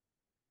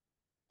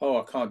 Oh,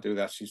 I can't do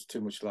that. She's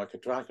too much like a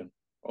dragon,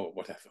 or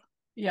whatever.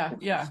 Yeah.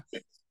 Yeah.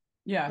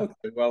 Yeah.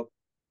 Okay, well,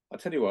 I'll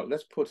tell you what,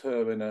 let's put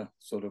her in a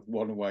sort of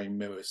one-way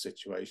mirror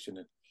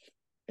situation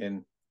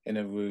in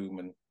a room,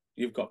 and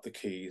you've got the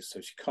keys, so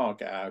she can't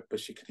get out, but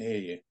she can hear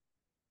you.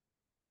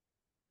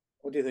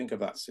 What do you think of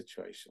that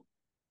situation?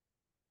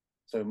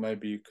 So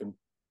maybe you can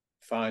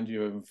find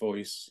your own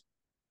voice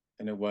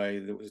in a way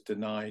that was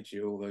denied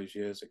you all those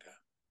years ago.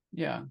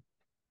 Yeah.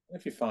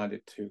 If you find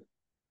it too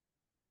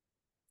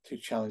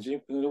challenging,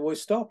 you can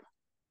always stop.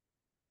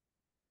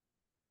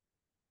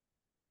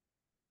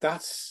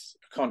 That's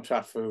a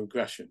contract for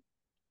regression.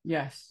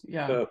 Yes.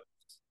 Yeah.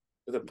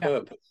 With a Yeah.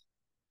 purpose.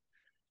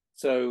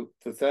 So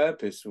the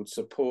therapist would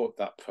support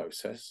that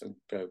process and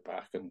go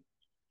back, and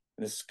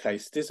in this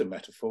case, it is a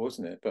metaphor,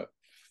 isn't it? But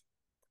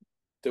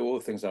do all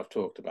the things I've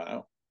talked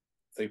about.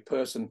 The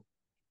person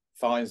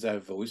finds their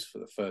voice for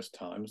the first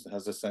time and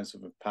has a sense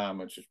of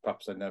empowerment, which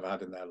perhaps they never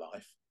had in their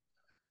life.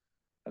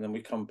 And then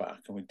we come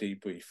back and we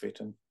debrief it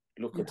and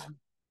look at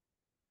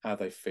how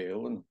they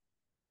feel, and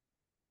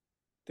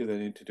do they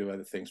need to do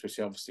other things, which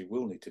they obviously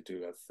will need to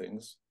do other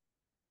things.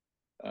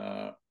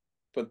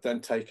 But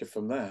then take it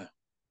from there.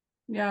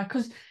 Yeah,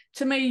 because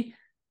to me,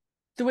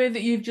 the way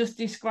that you've just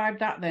described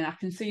that, then I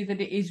can see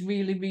that it is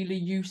really, really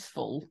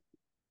useful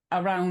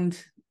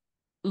around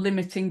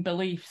limiting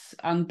beliefs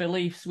and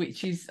beliefs,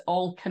 which is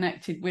all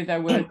connected with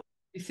our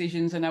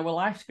decisions and our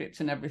life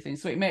scripts and everything.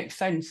 So it makes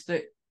sense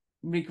that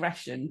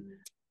regression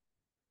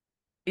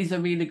is a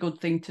really good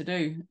thing to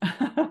do.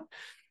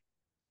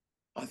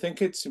 I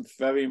think it's a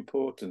very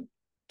important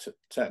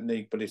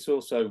technique, but it's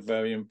also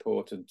very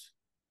important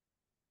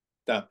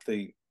that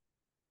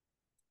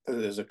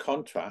there's a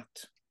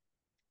contract,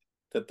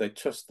 that they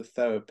trust the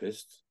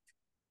therapist,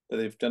 that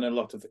they've done a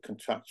lot of the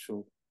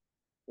contractual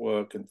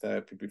work and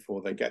therapy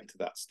before they get to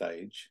that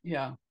stage.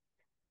 Yeah.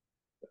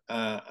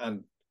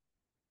 And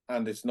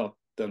it's not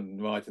done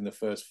right in the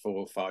first 4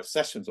 or 5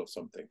 sessions or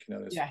something. You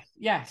know,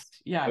 Yes.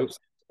 Yeah.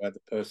 Where the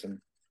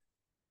person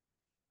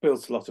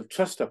builds a lot of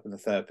trust up in the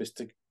therapist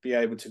to be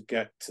able to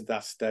get to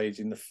that stage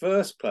in the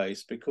first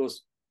place,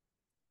 because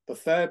the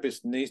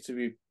therapist needs to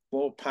be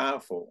more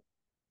powerful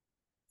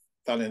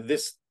than in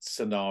this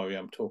scenario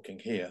I'm talking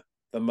here,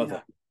 the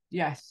mother.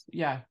 Yeah.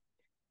 Yes.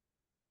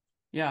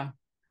 Yeah.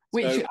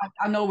 Which so,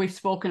 I know we've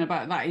spoken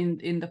about that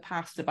in the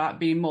past, about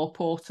being more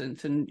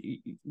potent and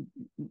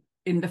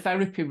in the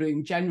therapy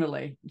room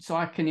generally. So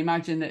I can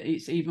imagine that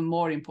it's even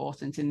more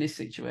important in this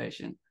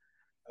situation.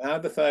 How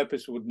the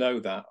therapist would know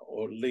that,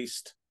 or at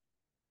least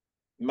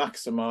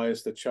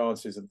maximize the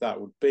chances that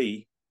would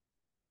be,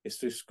 is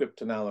through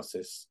script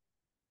analysis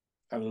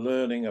and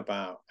learning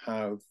about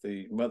how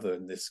the mother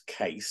in this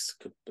case,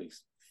 could be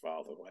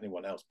father or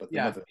anyone else, but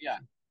the mother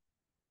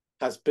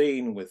has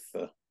been with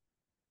the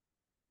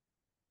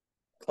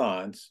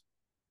client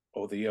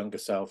or the younger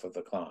self of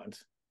the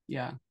client.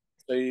 Yeah.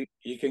 So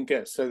you can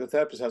get, so the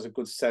therapist has a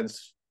good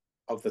sense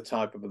of the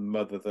type of a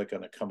mother they're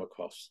going to come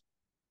across.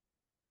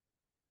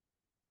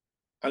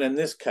 And in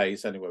this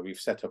case, anyway, we've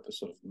set up a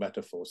sort of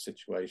metaphor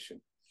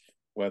situation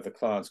where the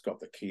client's got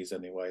the keys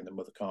anyway and the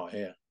mother can't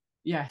hear.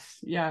 Yes,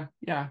 yeah.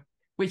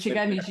 Which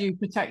again is you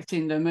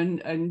protecting them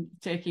and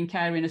taking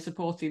care in a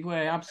supportive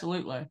way.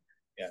 Absolutely.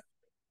 Yeah.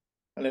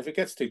 And if it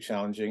gets too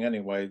challenging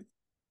anyway,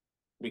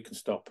 we can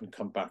stop and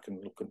come back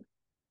and look at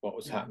what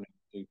was happening,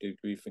 do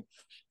briefing.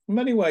 In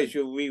many ways,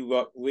 you're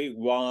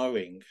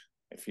rewiring,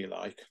 if you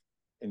like,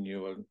 in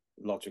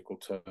neurological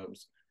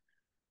terms,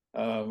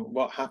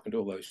 what happened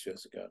all those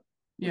years ago.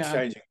 We're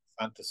changing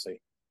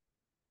fantasy.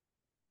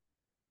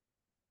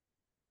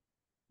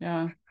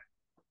 Yeah.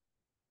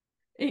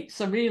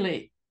 It's a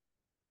really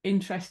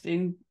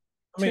interesting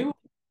tool.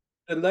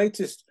 The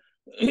latest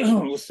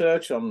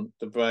research on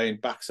the brain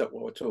backs up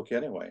what we're talking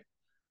anyway.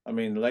 I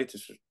mean, the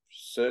latest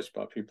research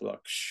by people like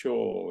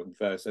Shaw and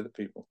various other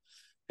people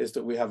is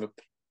that we have a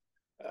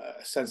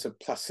sense of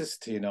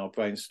plasticity in our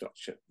brain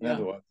structure. In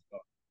other words,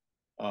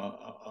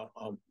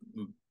 our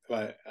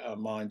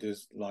mind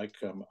is like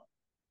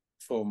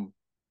formed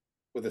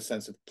with a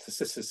sense of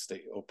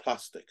plasticity or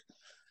plastic,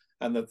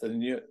 and that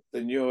the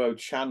neuro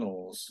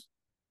channels,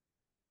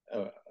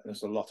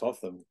 there's a lot of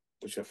them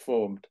which are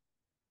formed,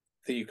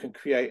 that you can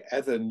create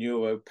other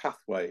neuro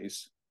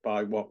pathways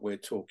by what we're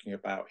talking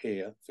about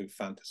here through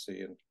fantasy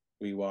and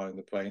rewiring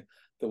the brain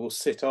that will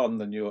sit on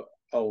the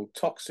old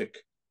toxic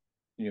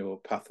neural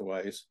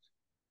pathways,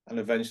 and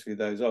eventually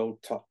those old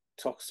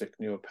toxic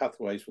neural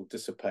pathways will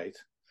dissipate,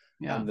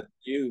 and the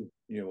new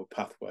neural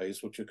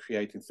pathways, which are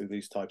created through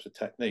these types of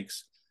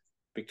techniques,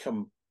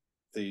 become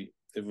the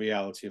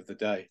reality of the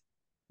day.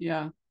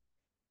 Yeah,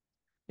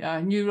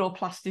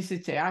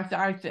 neuroplasticity.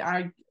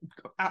 I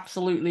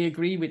absolutely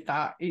agree with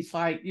that. It's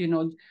like,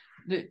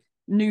 the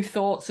new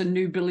thoughts and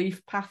new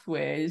belief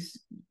pathways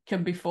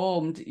can be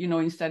formed,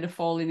 instead of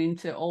falling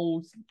into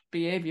old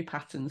behavior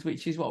patterns,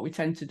 which is what we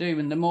tend to do.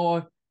 And the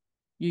more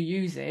you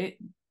use it,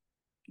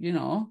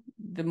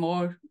 the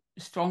more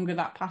stronger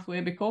that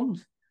pathway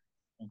becomes.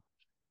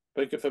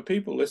 But for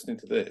people listening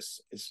to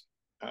this,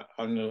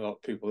 I know a lot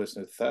of people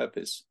listening to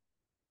therapists.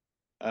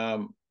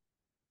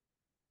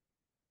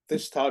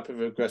 This type of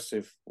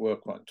aggressive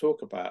work, what I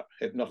talk about,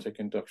 hypnotic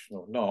induction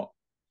or not,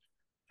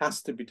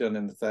 has to be done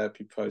in the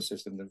therapy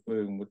process in the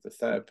room with the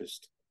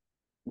therapist,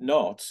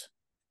 not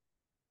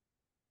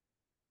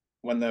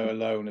when they're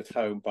alone at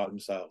home by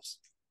themselves.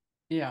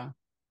 Yeah.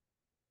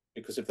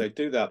 Because if they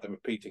do that, they're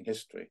repeating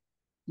history.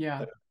 Yeah.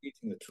 They're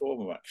repeating the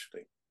trauma,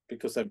 actually,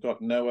 because they've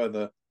got no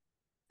other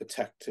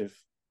protective,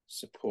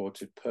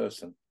 supported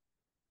person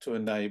to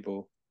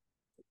enable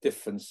the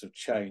difference of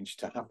change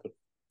to happen.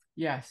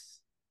 Yes.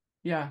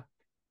 Yeah.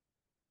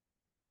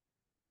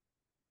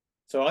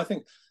 So I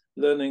think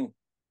learning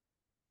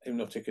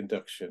hypnotic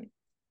induction,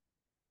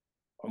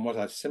 and what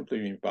I simply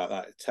mean by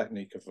that, a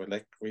technique of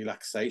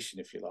relaxation,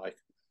 if you like,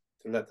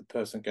 to let the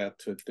person get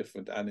to a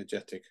different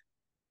energetic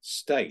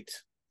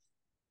state,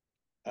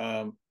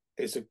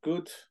 is a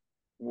good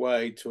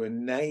way to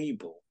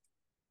enable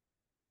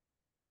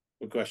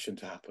regression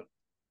to happen.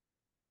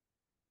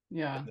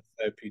 Yeah. In the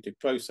therapeutic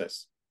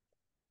process.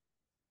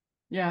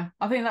 Yeah,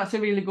 I think that's a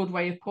really good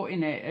way of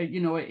putting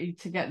it,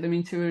 to get them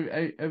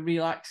into a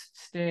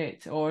relaxed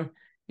state, or,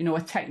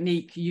 a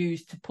technique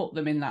used to put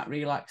them in that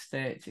relaxed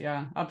state.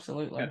 Yeah,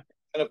 absolutely. Yeah.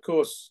 And of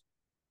course,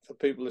 for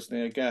people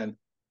listening again,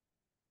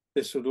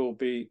 this would all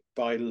be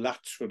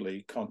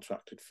bilaterally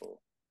contracted for.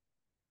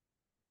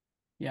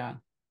 Yeah.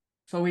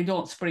 So we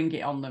don't spring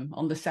it on them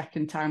on the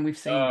second time we've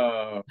seen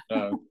them.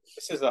 No.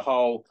 This is a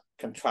whole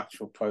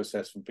contractual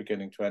process from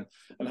beginning to end.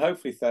 And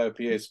hopefully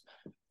therapy is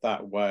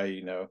that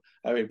way.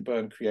 Eric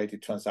Berne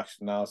created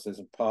transaction analysis,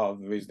 and part of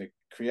the reason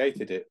he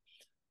created it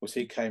was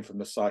he came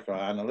from a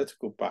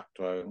psychoanalytical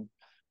background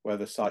where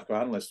the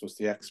psychoanalyst was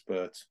the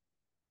expert,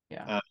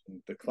 and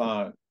the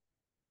client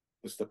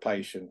was the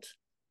patient.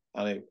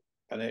 And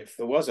if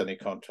there was any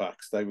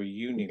contracts, they were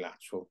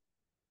unilateral,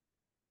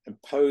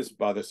 imposed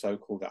by the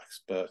so-called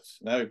experts.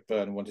 And Eric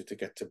Berne wanted to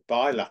get to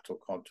bilateral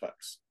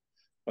contracts,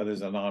 where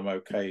there's an I'm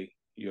okay,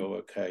 you're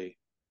okay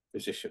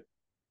position.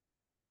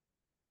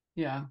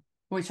 Yeah,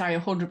 which I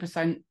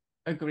 100%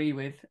 agree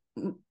with.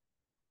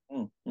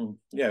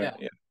 Yeah.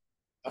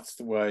 That's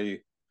the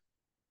way.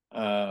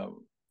 So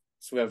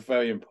we're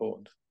very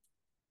important.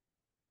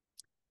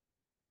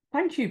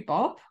 Thank you,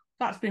 Bob.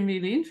 That's been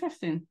really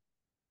interesting.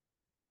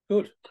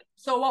 Good.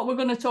 So what we're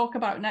going to talk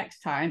about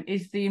next time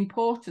is the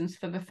importance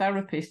for the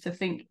therapist to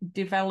think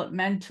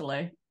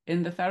developmentally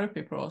in the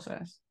therapy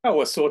process. Oh,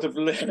 we're sort of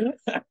leading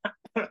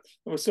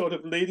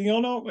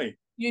on, aren't we?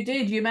 You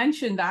did. You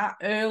mentioned that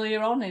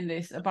earlier on in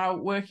this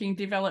about working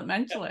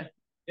developmentally.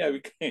 Yeah,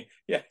 we can.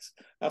 Yes,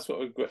 that's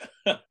what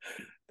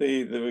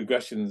the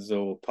regression is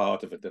all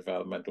part of a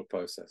developmental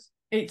process.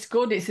 It's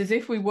good. It's as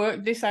if we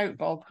worked this out,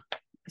 Bob.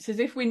 It's as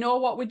if we know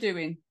what we're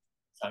doing.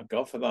 Thank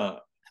God for that.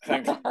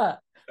 Thank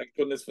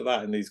goodness for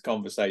that in these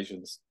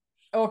conversations.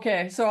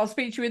 Okay, so I'll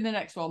speak to you in the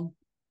next one.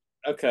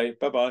 Okay,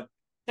 bye-bye.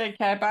 Take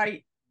care,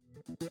 bye.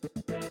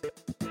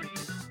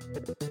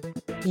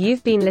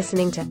 You've been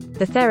listening to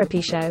The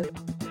Therapy Show,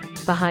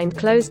 Behind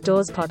Closed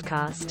Doors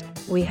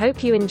podcast. We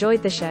hope you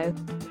enjoyed the show.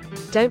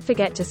 Don't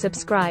forget to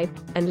subscribe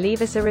and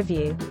leave us a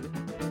review.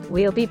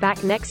 We'll be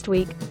back next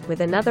week with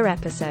another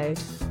episode.